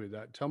 I agree with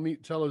that.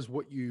 Tell us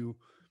what you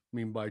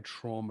mean by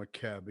trauma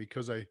care,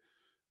 because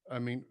I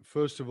mean,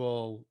 first of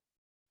all,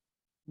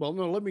 well,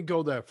 no, let me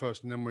go there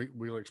first, and then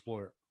we'll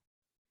explore it.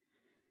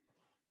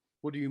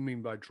 What do you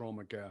mean by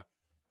trauma care?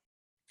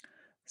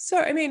 So,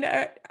 I mean,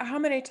 how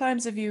many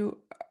times have you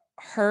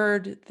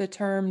heard the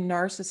term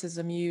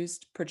narcissism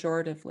used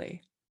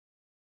pejoratively?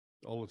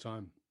 All the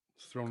time.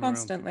 It's thrown around.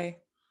 Constantly.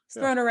 It's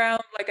Yeah. thrown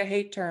around like a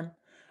hate term.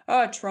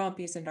 Oh, Trump,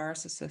 he's a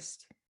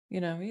narcissist.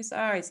 He's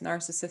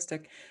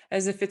narcissistic,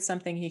 as if it's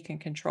something he can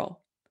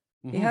control.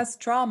 He Hmm. has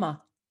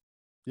trauma.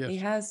 He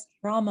Yes. has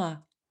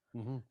trauma.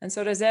 Hmm. And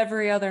so does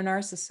every other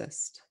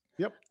narcissist.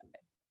 Yep.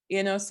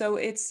 So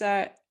it's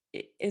a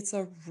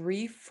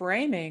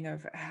reframing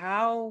of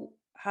how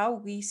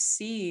we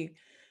see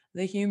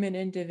the human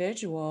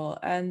individual,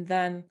 and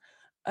then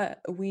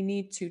we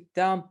need to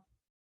dump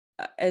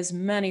as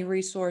many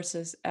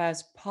resources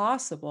as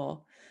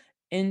possible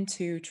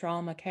into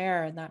trauma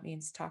care, and that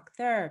means talk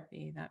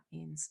therapy, that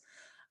means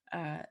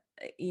uh,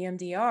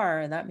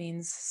 EMDR, that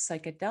means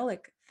psychedelic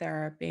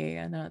therapy.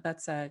 And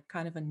that's a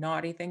kind of a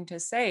naughty thing to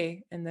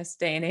say in this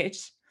day and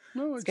age.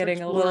 No, It's it's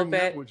getting a little exploring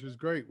that, bit, which is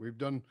great.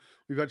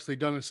 We've actually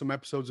done some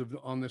episodes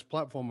on this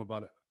platform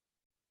about it.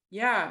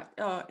 yeah,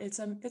 it's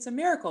a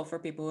miracle for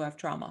people who have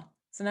trauma.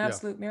 It's an Yeah,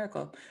 absolute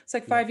miracle. It's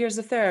like yeah, 5 years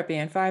of therapy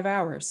in 5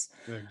 hours.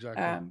 yeah,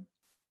 exactly. Um,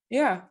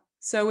 yeah.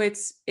 So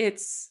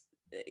it's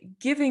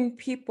giving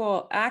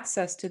people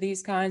access to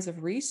these kinds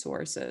of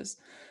resources,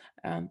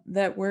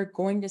 that we're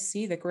going to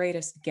see the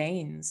greatest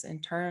gains in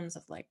terms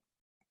of like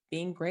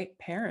being great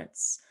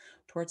parents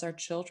towards our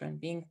children,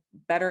 being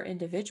better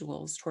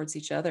individuals towards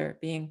each other,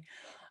 being,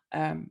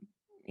 um,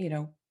 you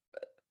know,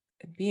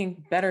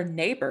 being better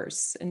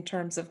neighbors in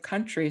terms of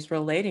countries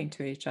relating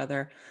to each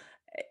other.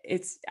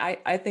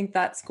 I think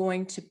that's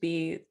going to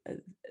be,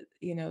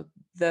 you know,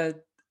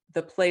 the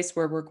place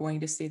where we're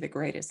going to see the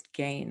greatest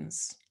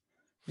gains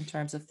in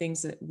terms of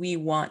things that we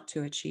want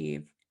to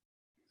achieve.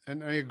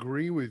 And I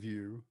agree with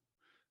you.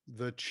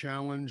 The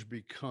challenge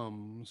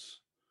becomes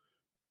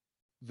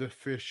the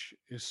fish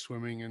is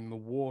swimming in the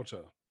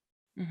water.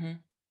 Hmm.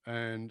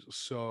 And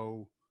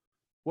so,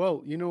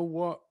 well, you know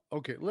what?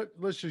 Okay,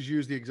 let's just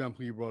use the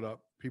example you brought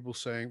up. People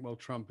saying, well,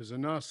 Trump is a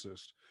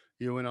narcissist.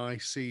 You and I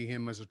see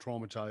him as a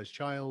traumatized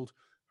child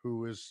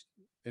who is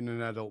in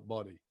an adult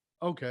body.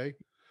 Okay.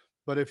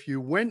 But if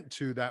you went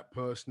to that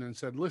person and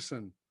said,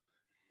 listen,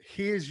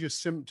 here's your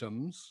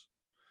symptoms,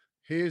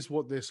 here's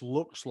what this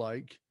looks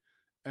like,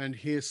 and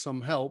here's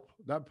some help,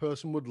 that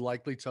person would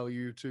likely tell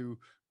you to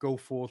go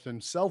forth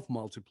and self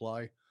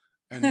multiply.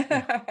 And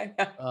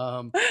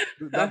um,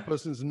 that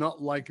person's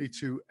not likely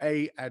to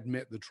A,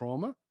 admit the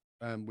trauma.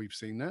 We've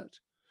seen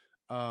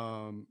that.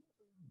 Um,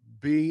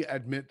 B,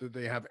 admit that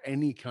they have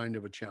any kind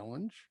of a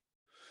challenge,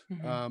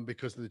 Hmm.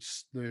 because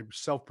the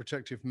self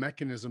protective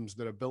mechanisms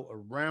that are built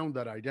around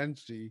that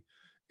identity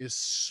is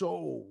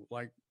so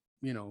like,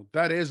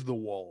 that is the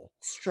wall.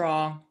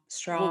 Strong, Well,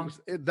 strong.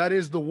 that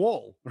is the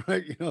wall,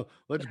 right?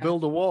 Let's Yeah.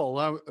 build a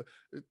wall.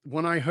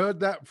 When I heard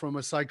that from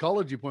a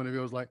psychology point of view,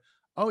 I was like,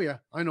 oh, yeah,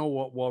 I know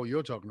what wall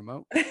you're talking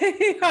about.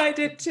 I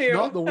did It's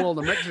not too. the wall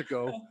of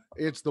Mexico,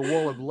 it's the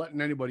wall of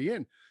letting anybody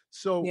in.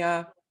 So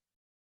Yeah.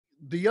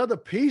 the other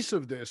piece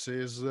of this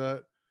is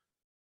that,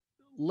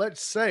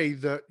 let's say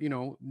that,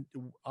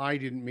 I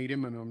didn't meet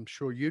him, and I'm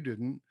sure you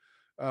didn't.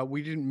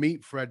 We didn't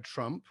meet Fred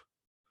Trump,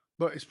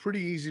 but it's pretty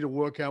easy to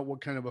work out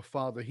what kind of a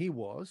father he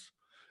was,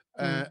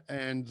 Mm.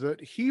 and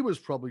that he was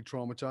probably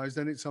traumatized,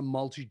 and it's a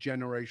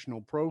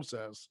multi-generational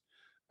process.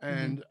 Hmm.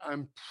 And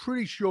I'm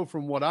pretty sure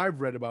from what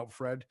I've read about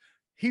Fred,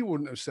 he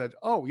wouldn't have said,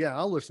 oh yeah,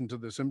 I'll listen to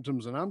the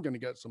symptoms and I'm going to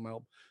get some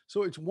help.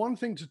 So it's one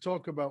thing to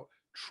talk about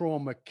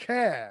trauma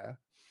care,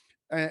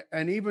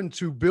 and even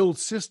to build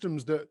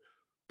systems that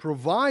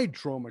provide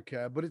trauma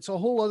care, but it's a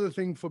whole other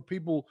thing for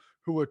people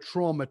who are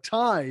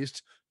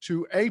traumatized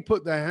to A,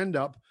 put their hand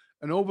up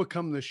and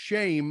overcome the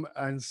shame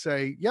and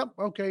say, yep,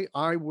 okay,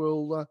 I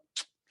will,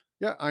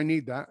 yeah, I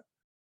need that.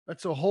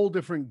 That's a whole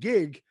different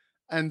gig.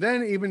 And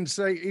then even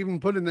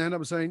putting the hand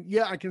up and saying,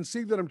 yeah, I can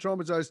see that I'm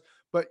traumatized,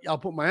 but I'll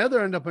put my other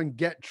hand up and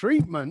get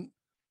treatment.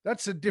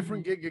 That's a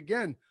different Hmm. gig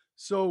again.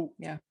 So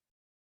Yeah.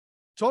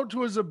 talk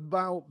to us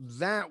about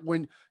that.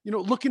 When,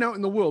 looking out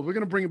in the world, we're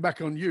going to bring it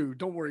back on you.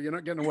 Don't worry, you're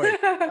not getting away.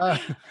 We're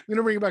going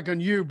to bring it back on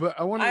you, but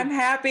I want to, I'm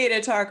happy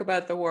to talk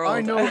about the world.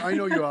 I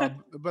know you are,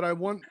 but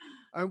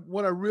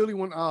what I really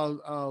want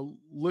our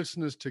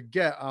listeners to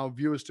get, our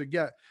viewers to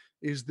get,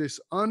 is this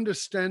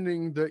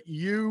understanding that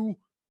you,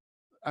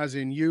 as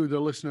in you, the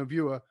listener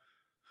viewer,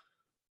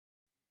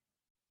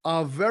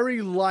 are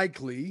very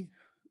likely,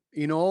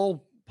 in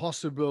all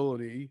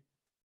possibility,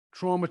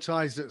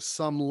 traumatized at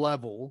some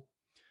level.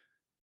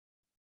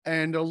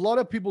 And a lot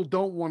of people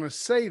don't want to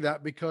say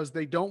that because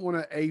they don't want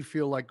to A,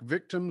 feel like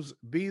victims,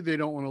 B, they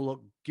don't want to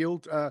look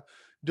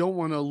don't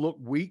want to look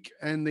weak,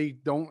 and they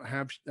don't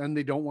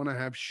want to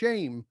have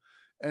shame.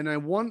 And I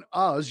want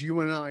us,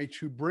 you and I,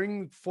 to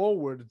bring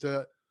forward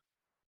that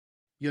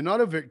you're not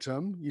a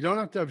victim, you don't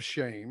have to have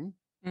shame.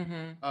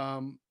 Hmm.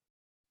 Um,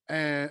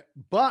 and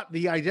but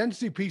the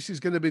identity piece is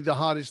going to be the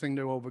hardest thing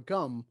to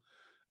overcome.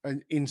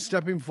 And in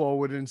stepping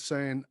forward and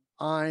saying,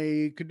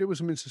 I could do with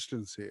some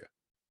assistance here,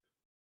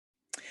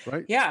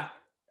 right? Yeah.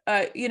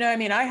 I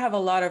mean, I have a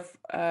lot of,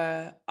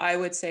 I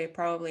would say,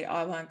 probably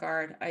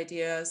avant-garde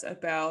ideas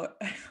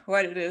about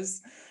what it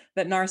is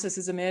that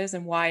narcissism is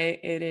and why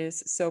it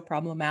is so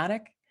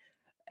problematic.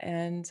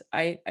 And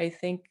I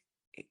think,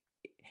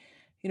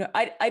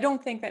 I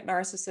don't think that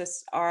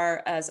narcissists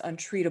are as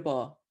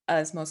untreatable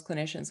as most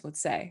clinicians would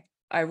say.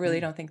 I really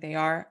Mm. don't think they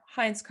are.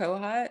 Heinz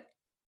Kohut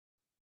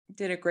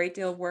did a great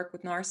deal of work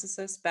with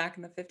narcissists back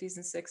in the 50s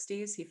and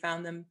 60s. He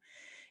found them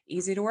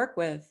easy to work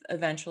with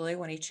eventually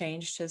when he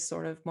changed his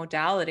sort of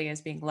modality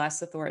as being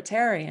less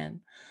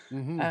authoritarian.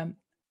 Hmm. Um,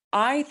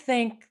 I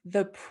think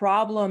the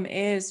problem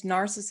is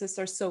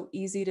narcissists are so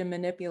easy to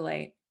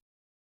manipulate.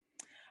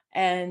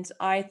 And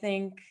I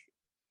think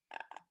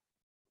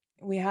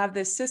we have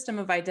this system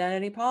of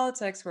identity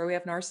politics where we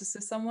have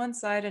narcissists on one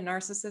side and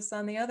narcissists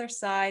on the other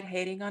side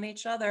hating on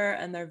each other,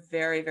 and they're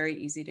very, very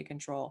easy to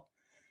control.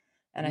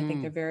 And I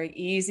think they're very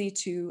easy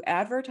to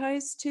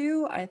advertise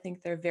to. I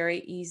think they're very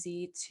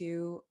easy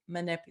to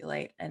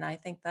manipulate. And I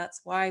think that's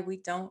why we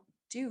don't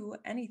do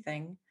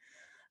anything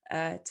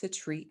to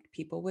treat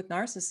people with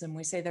narcissism.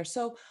 We say they're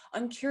so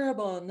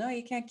uncurable. No,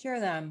 you can't cure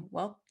them.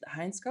 Well,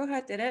 Heinz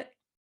Kohut did it.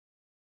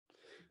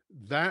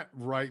 That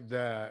right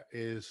there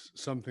is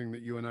something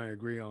that you and I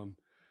agree on,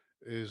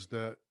 is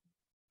that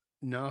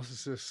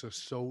narcissists are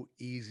so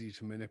easy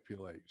to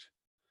manipulate.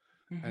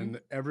 Mm-hmm.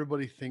 And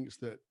everybody thinks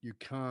that you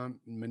can't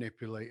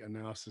manipulate a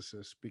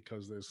narcissist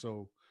because they're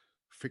so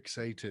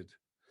fixated.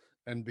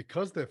 And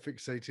because they're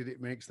fixated,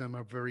 it makes them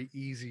a very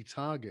easy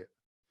target.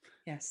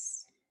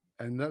 Yes.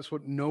 And that's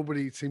what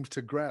nobody seems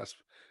to grasp.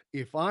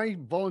 If I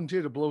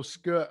volunteer to blow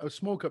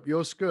smoke up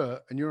your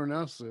skirt and you're a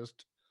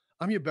narcissist,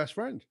 I'm your best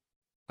friend.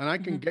 And I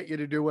can Mm-hmm. get you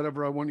to do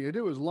whatever I want you to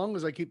do as long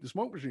as I keep the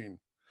smoke machine.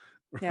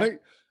 Yeah. Right.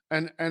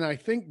 And I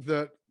think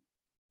that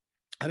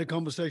I had a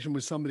conversation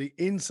with somebody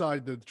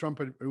inside the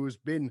Trump, who has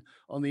been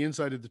on the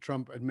inside of the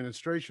Trump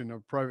administration, a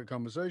private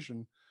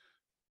conversation,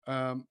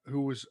 and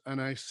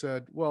I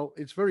said, well,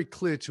 it's very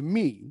clear to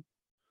me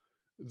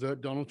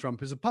that Donald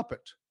Trump is a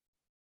puppet.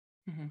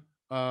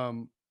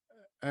 Mm-hmm.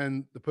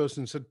 And the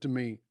person said to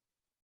me,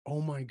 oh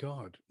my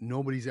God,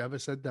 nobody's ever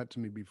said that to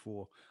me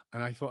before.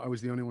 And I thought I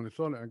was the only one who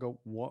thought it. I go,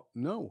 what?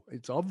 No,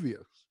 it's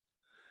obvious.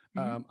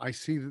 Mm-hmm. I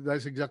see that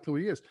that's exactly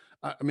what he is.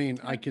 I mean,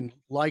 Yeah. I can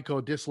like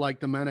or dislike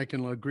the man. I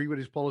can agree with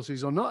his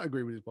policies or not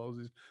agree with his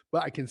policies,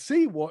 but I can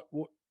see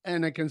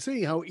and I can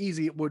see how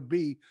easy it would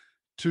be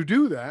to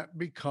do that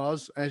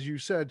because, as you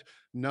said,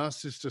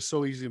 narcissists are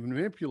so easy to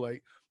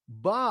manipulate.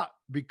 But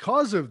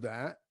because of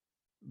that,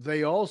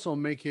 they also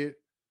make it.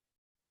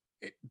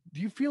 Do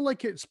you feel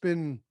like it's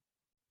been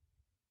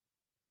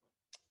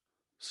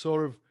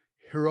sort of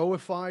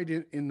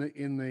heroified in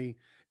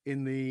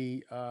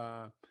the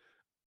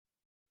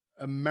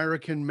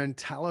American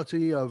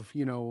mentality of,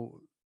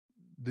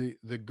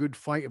 the good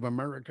fight of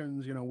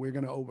Americans, we're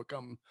going to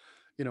overcome,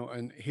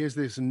 and here's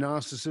this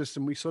narcissist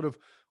and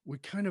we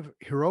kind of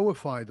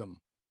heroify them.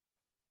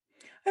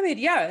 I mean,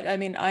 yeah. I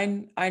mean,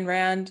 Ayn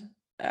Rand,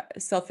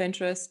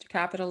 self-interest,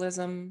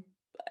 capitalism,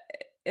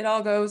 it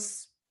all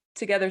goes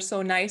together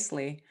so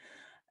nicely.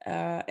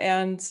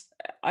 And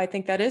I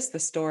think that is the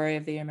story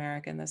of the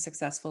American, the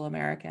successful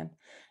American.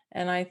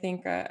 And I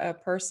think a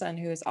person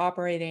who is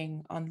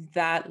operating on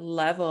that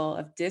level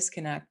of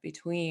disconnect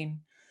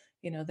between,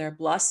 their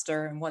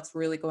bluster and what's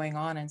really going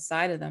on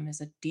inside of them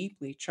is a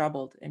deeply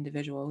troubled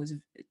individual who's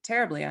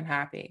terribly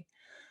unhappy.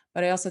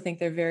 But I also think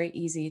they're very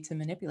easy to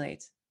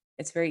manipulate.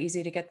 It's very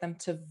easy to get them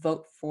to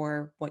vote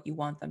for what you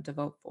want them to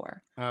vote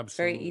for. It's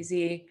very Absolutely.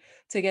 easy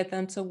to get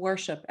them to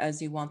worship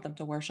as you want them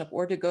to worship,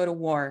 or to go to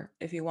war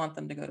if you want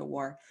them to go to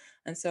war.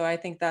 And so I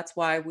think that's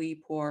why we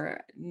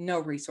pour no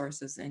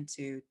resources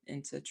into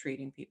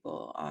treating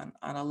people on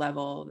a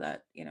level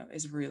that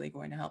is really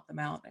going to help them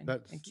out and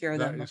cure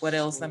That them of what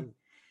ails them.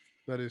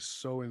 is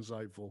so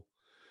insightful.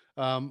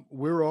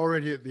 We're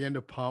already at the end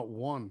of part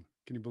 1.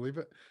 Can you believe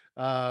it?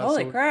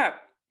 Holy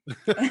crap.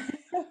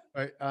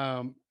 Right.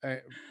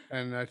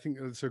 And I think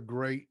that's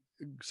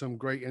some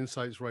great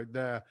insights right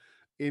there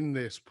in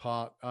this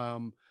part.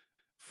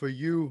 For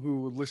you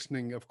who are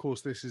listening, of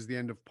course, this is the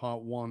end of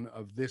part 1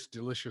 of this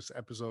delicious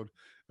episode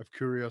of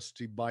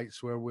Curiosity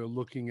Bites, where we're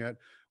looking at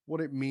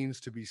what it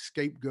means to be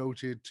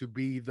scapegoated, to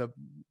be the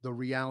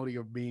reality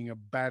of being a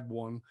bad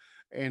one.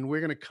 And we're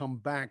going to come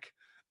back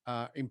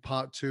in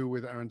part 2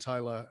 with Aaron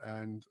Tyler.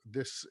 And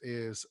this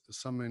is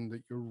something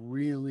that you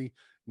really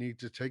need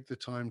to take the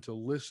time to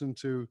listen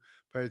to,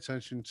 pay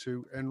attention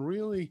to, and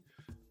really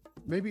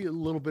maybe a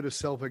little bit of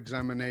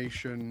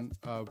self-examination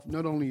of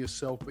not only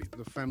yourself, but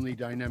the family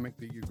dynamic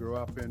that you grew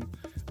up in.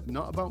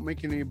 Not about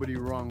making anybody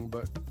wrong,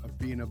 but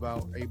being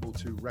about able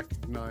to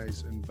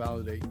recognize and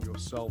validate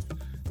yourself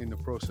in the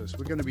process.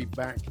 We're going to be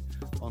back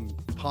on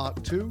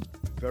part 2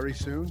 very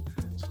soon.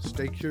 So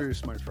stay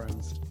curious, my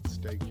friends.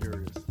 Stay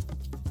curious.